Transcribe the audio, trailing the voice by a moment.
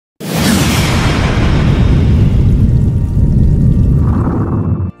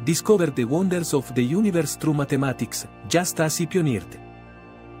Discover the wonders of the universe through mathematics, just as he pioneered.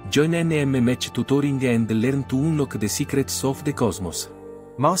 Join NM Match Tutoring and learn to unlock the secrets of the cosmos.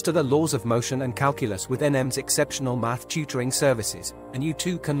 Master the laws of motion and calculus with NM's exceptional math tutoring services, and you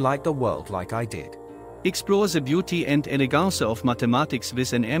too can light the world like I did. Explore the beauty and elegance of mathematics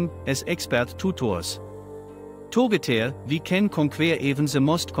with NM as expert tutors. Together, we can conquer even the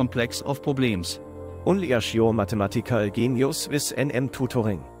most complex of problems. Unleash your mathematical genius with NM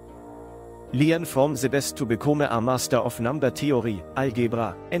tutoring. Learn from the best to become a master of number theory,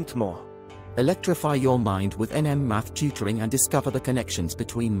 algebra, and more. Electrify your mind with NM Math Tutoring and discover the connections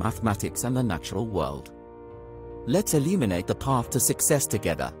between mathematics and the natural world. Let's illuminate the path to success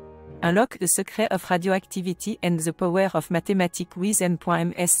together. Unlock the secret of radioactivity and the power of mathematics with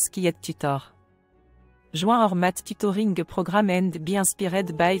N.MS Skiet Tutor. Join our math tutoring program and be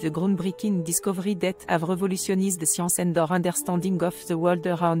inspired by the groundbreaking discovery that have revolutionized the science and our understanding of the world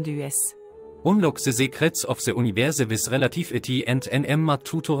around us. Unlock the secrets of the universe with relativity and NM math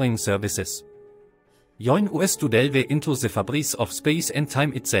tutoring services. Join us to delve into the fabrics of space and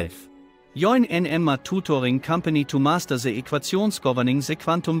time itself. Join NM math tutoring company to master the equations governing the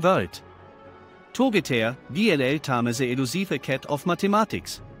quantum world. Together, we tame the elusive cat of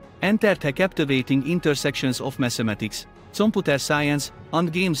mathematics. Enter the captivating intersections of mathematics, computer science,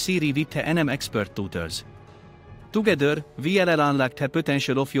 and game theory with the NM expert tutors. Together, we unlock the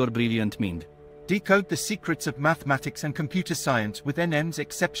potential of your brilliant mind. Decode the secrets of mathematics and computer science with NM's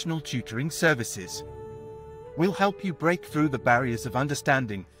exceptional tutoring services. We'll help you break through the barriers of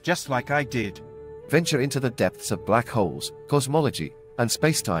understanding, just like I did. Venture into the depths of black holes, cosmology, and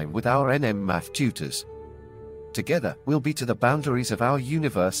spacetime with our NM math tutors. Together, we'll be to the boundaries of our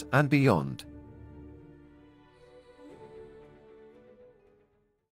universe and beyond.